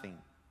nothing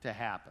to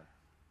happen.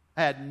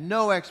 I had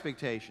no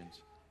expectations.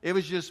 It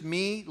was just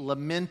me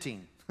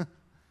lamenting,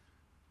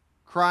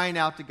 crying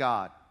out to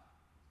God,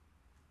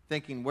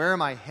 thinking, where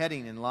am I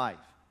heading in life?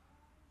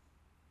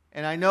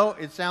 And I know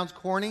it sounds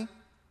corny.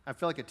 I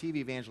feel like a TV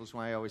evangelist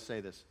when I always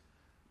say this.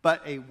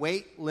 But a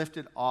weight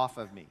lifted off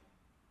of me.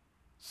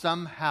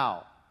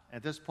 Somehow,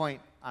 at this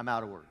point, I'm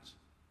out of words.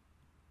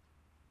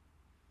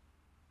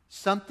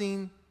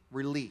 something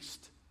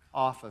released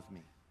off of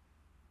me.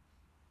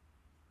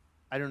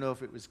 I don't know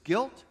if it was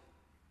guilt.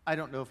 I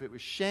don't know if it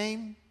was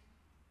shame.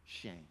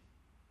 Shame.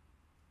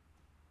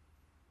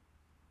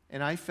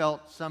 And I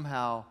felt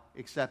somehow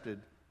accepted.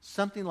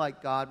 Something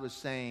like God was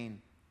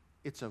saying,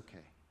 it's okay.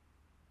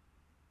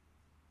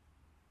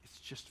 It's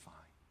just fine.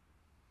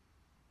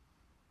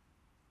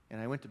 And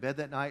I went to bed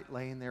that night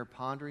laying there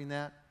pondering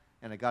that.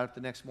 And I got up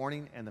the next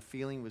morning and the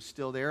feeling was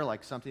still there,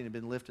 like something had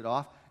been lifted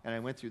off. And I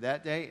went through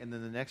that day, and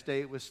then the next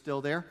day it was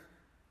still there.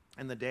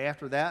 And the day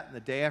after that, and the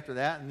day after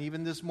that, and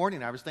even this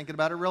morning I was thinking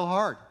about it real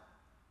hard.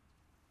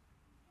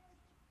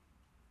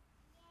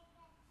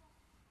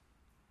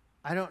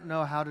 I don't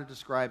know how to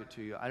describe it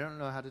to you. I don't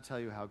know how to tell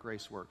you how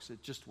grace works.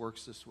 It just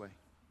works this way.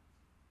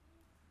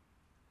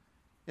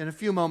 In a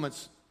few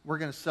moments, we're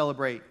going to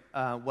celebrate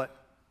what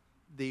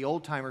the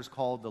old-timers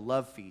called the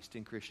love feast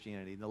in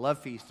Christianity. The love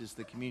feast is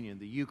the communion,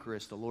 the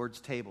Eucharist, the Lord's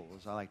table,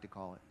 as I like to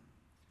call it.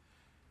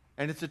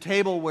 And it's a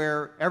table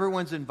where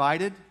everyone's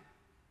invited,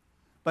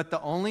 but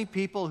the only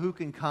people who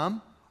can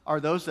come are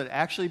those that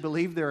actually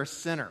believe they're a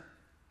sinner.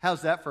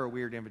 How's that for a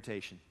weird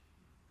invitation?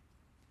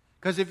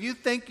 Because if you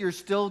think you're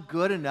still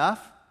good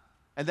enough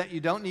and that you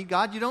don't need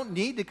God, you don't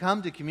need to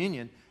come to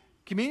communion.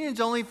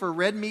 Communion's only for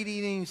red meat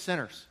eating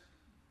sinners.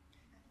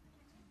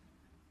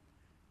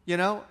 You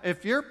know,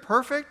 if you're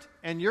perfect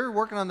and you're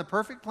working on the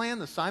perfect plan,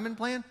 the Simon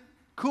plan,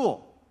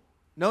 cool.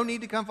 No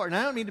need to come forward. And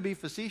I don't mean to be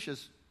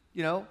facetious.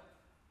 You know,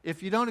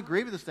 if you don't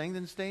agree with this thing,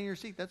 then stay in your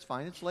seat. That's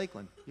fine. It's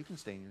Lakeland. You can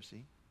stay in your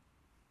seat.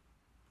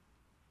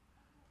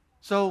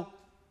 So,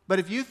 but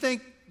if you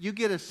think you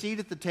get a seat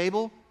at the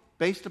table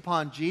based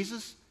upon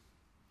Jesus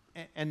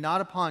and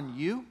not upon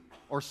you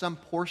or some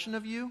portion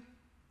of you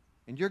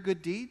and your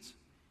good deeds,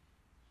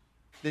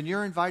 then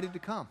you're invited to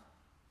come.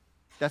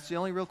 That's the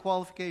only real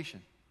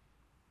qualification.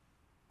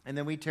 And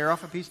then we tear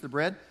off a piece of the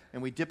bread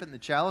and we dip it in the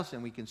chalice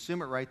and we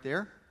consume it right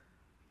there.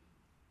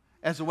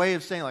 As a way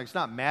of saying, like, it's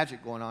not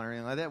magic going on or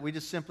anything like that. We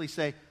just simply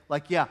say,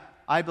 like, yeah,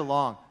 I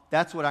belong.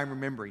 That's what I'm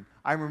remembering.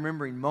 I'm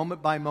remembering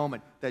moment by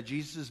moment that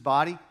Jesus'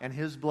 body and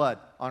his blood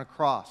on a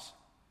cross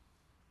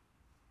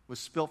was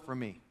spilt for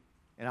me.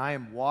 And I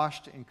am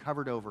washed and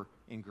covered over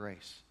in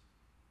grace.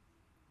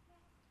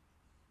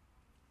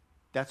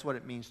 That's what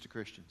it means to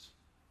Christians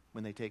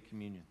when they take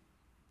communion,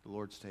 the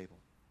Lord's table.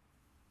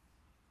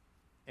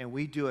 And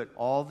we do it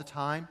all the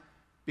time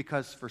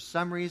because for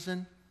some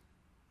reason,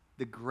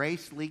 the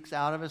grace leaks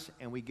out of us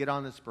and we get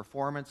on this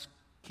performance,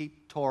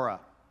 keep Torah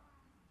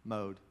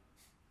mode.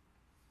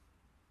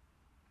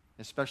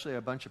 Especially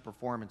a bunch of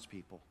performance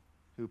people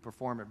who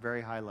perform at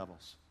very high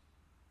levels.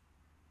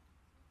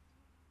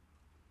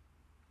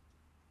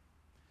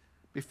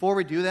 Before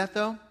we do that,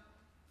 though,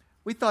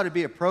 we thought it'd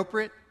be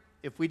appropriate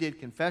if we did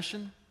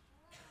confession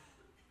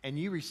and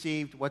you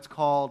received what's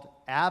called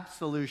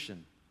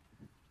absolution,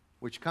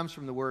 which comes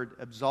from the word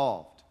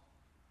absolved,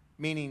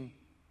 meaning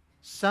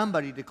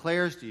somebody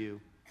declares to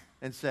you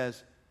and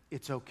says,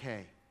 it's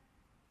okay.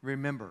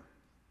 Remember,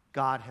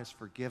 God has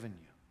forgiven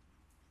you.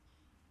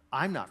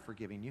 I'm not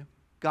forgiving you.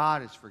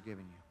 God has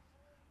forgiven you.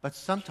 But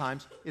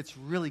sometimes it's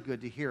really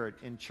good to hear it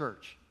in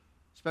church,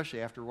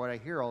 especially after what I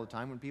hear all the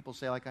time when people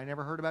say, like, I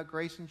never heard about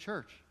grace in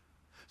church.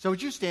 So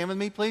would you stand with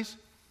me, please?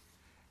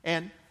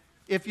 And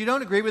if you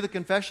don't agree with the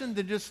confession,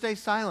 then just stay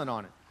silent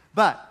on it.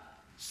 But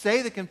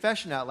say the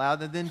confession out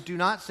loud, and then do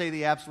not say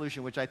the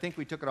absolution, which I think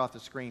we took it off the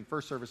screen.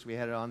 First service we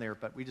had it on there,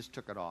 but we just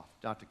took it off,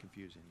 not to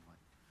confuse anyone.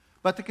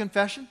 But the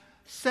confession,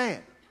 say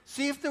it.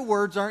 See if the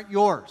words aren't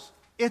yours.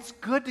 It's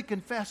good to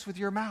confess with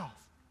your mouth.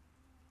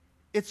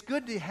 It's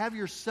good to have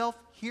yourself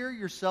hear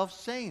yourself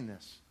saying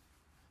this.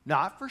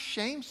 Not for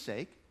shame's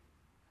sake,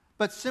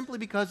 but simply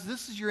because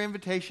this is your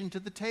invitation to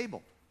the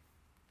table.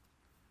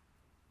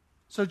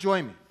 So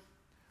join me.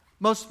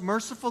 Most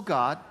merciful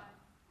God,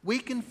 we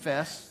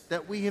confess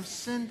that we have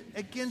sinned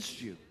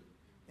against you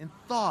in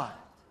thought,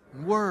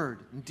 in word,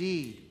 and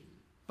deed,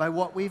 by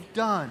what we've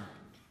done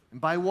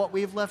and by what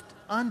we've left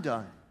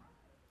undone.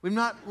 We've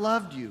not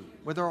loved you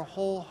with our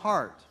whole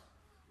heart.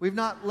 We've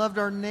not loved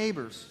our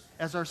neighbors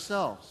as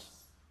ourselves.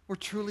 We're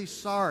truly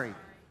sorry, and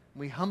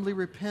we humbly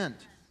repent.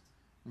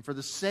 And for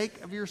the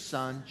sake of your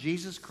Son,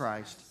 Jesus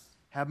Christ,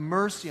 have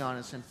mercy on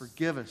us and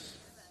forgive us,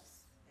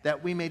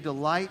 that we may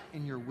delight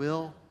in your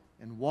will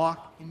and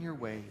walk in your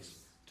ways,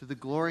 to the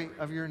glory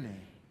of your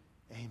name.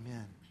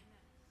 Amen.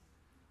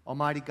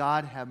 Almighty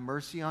God, have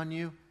mercy on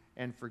you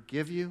and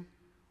forgive you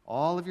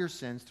all of your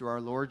sins through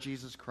our Lord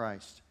Jesus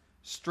Christ.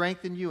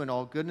 Strengthen you in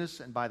all goodness,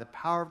 and by the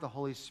power of the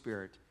Holy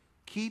Spirit,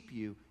 keep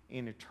you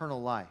in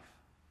eternal life.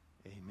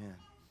 Amen.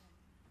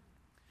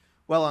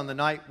 Well, on the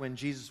night when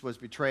Jesus was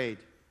betrayed,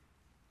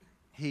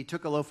 he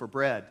took a loaf of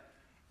bread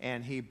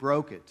and he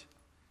broke it.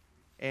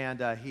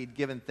 And he'd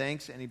given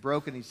thanks and he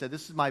broke it and he said,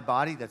 this is my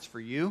body that's for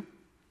you.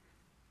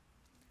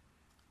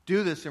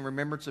 Do this in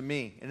remembrance of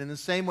me. And in the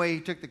same way, he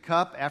took the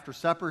cup after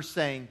supper,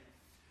 saying,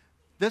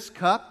 this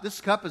cup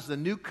is the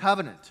new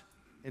covenant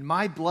in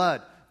my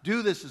blood.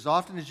 Do this as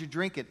often as you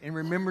drink it in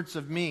remembrance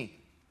of me.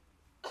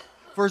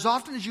 For as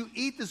often as you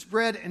eat this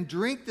bread and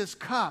drink this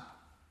cup,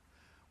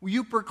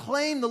 You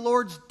proclaim the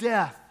Lord's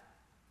death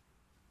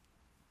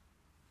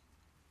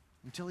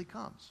until He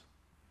comes.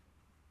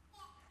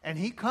 And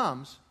He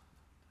comes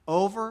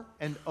over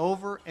and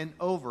over and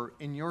over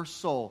in your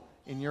soul,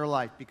 in your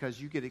life,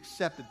 because you get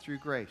accepted through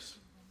grace.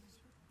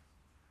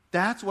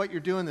 That's what you're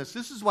doing this.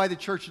 This is why the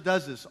church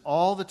does this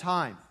all the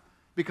time,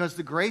 because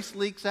the grace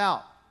leaks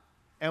out.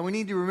 And we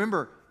need to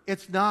remember,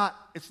 it's not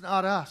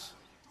us.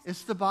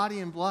 It's the body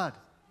and blood.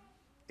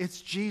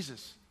 It's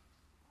Jesus.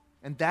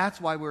 And that's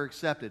why we're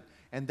accepted.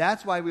 And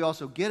that's why we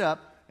also get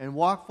up and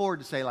walk forward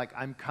to say, like,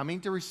 I'm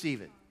coming to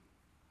receive it.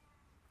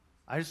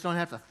 I just don't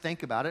have to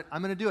think about it.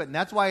 I'm going to do it. And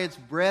that's why it's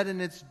bread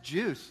and it's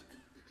juice.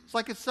 It's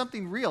like it's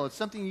something real. It's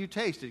something you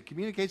taste. It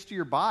communicates to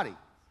your body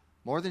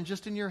more than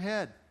just in your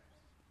head.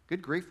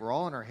 Good grief, we're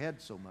all in our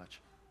head so much.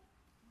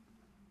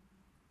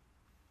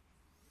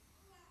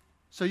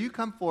 So you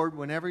come forward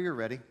whenever you're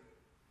ready.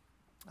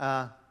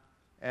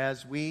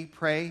 As we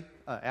pray,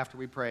 after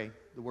we pray,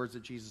 the words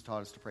that Jesus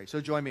taught us to pray.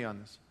 So join me on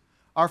this.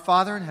 Our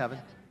Father in heaven,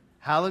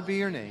 hallowed be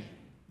your name.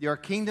 Your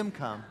kingdom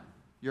come,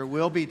 your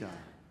will be done,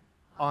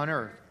 on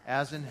earth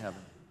as in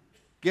heaven.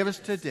 Give us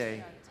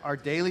today our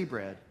daily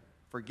bread.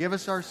 Forgive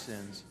us our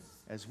sins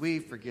as we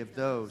forgive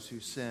those who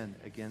sin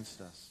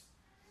against us.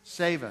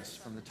 Save us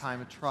from the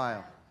time of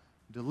trial.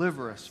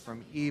 Deliver us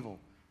from evil.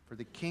 For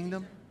the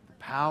kingdom, the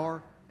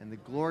power, and the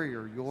glory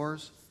are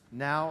yours,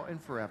 now and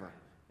forever.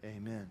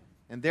 Amen.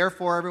 And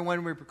therefore,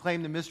 everyone, we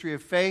proclaim the mystery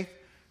of faith.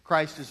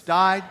 Christ has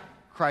died.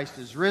 Christ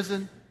is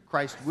risen.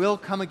 Christ will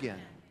come again.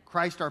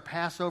 Christ, our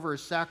Passover,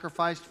 is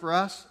sacrificed for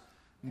us.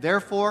 And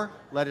therefore,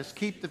 let us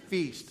keep the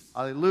feast.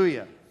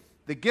 Alleluia.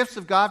 The gifts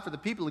of God for the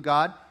people of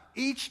God,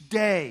 each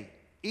day,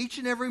 each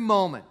and every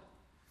moment.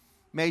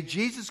 May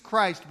Jesus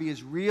Christ be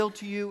as real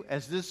to you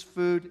as this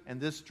food and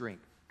this drink.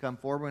 Come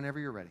forward whenever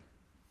you're ready.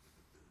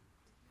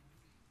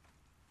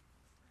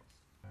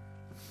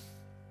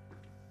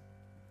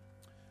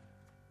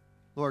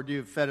 Lord,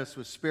 you've fed us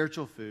with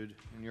spiritual food,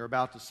 and you're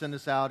about to send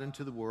us out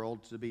into the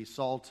world to be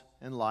salt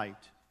and light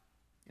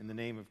in the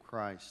name of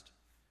Christ.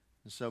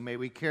 And so may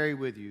we carry you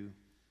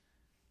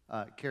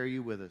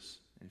with us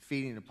and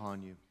feeding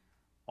upon you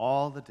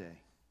all the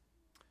day.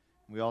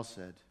 We all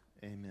said,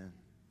 amen.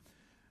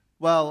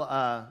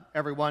 Well,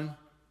 everyone,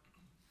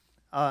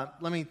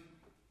 let me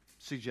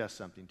suggest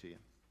something to you.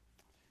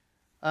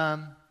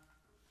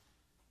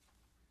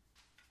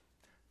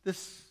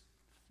 This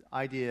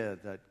idea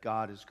that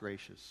God is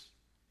gracious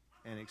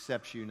and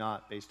accepts you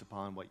not based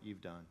upon what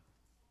you've done,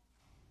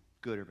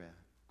 good or bad,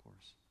 of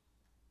course.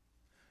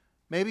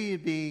 Maybe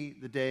it'd be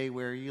the day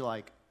where you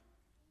like,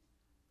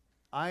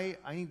 I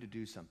need to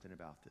do something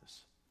about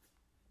this.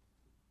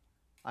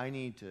 I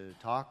need to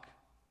talk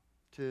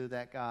to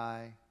that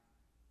guy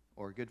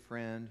or a good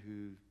friend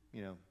who,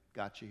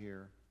 got you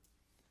here.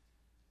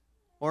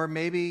 Or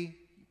maybe,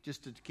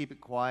 just to keep it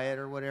quiet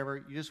or whatever,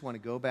 you just want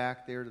to go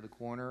back there to the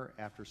corner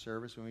after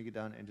service when we get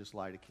done and just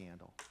light a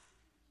candle.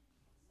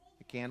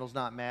 The candle's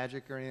not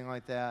magic or anything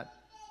like that,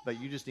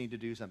 but you just need to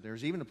do something.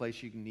 There's even a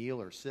place you can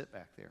kneel or sit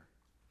back there.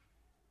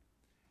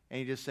 And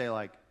you just say,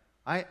 like,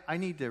 I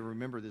need to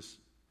remember this,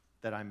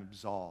 that I'm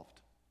absolved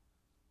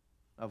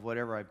of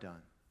whatever I've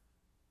done.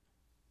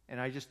 And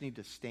I just need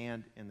to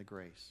stand in the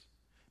grace.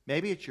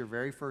 Maybe it's your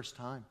very first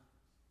time.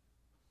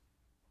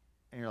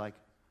 And you're like,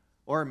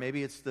 or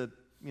maybe it's the,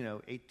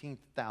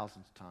 18,000th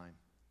time.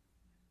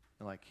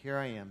 You're like, here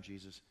I am,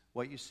 Jesus.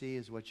 What you see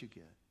is what you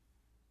get.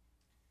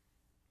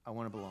 I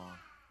want to belong.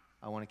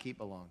 I want to keep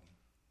belonging.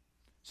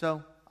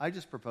 So I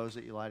just propose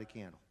that you light a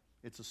candle.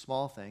 It's a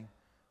small thing,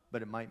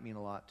 but it might mean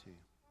a lot to you.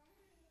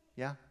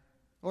 Yeah?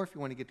 Or if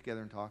you want to get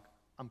together and talk,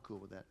 I'm cool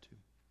with that too.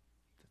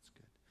 That's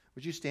good.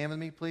 Would you stand with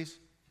me, please?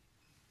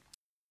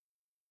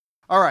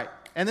 All right.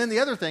 And then the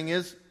other thing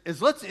is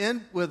let's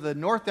end with the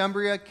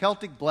Northumbria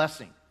Celtic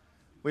blessing.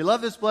 We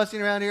love this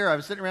blessing around here. I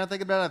was sitting around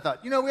thinking about it. I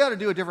thought, we ought to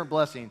do a different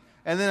blessing.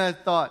 And then I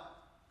thought,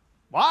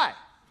 why?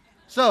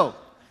 So,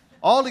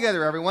 all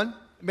together, everyone,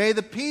 may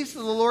the peace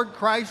of the Lord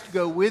Christ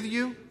go with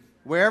you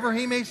wherever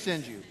He may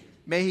send you.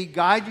 May He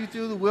guide you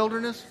through the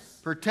wilderness,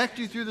 protect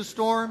you through the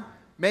storm.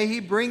 May He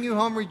bring you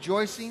home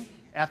rejoicing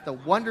at the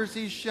wonders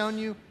He's shown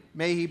you.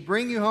 May He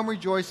bring you home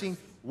rejoicing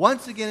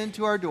once again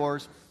into our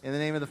doors. In the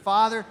name of the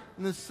Father,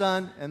 and the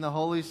Son, and the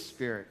Holy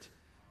Spirit.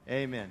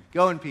 Amen.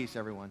 Go in peace,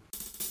 everyone.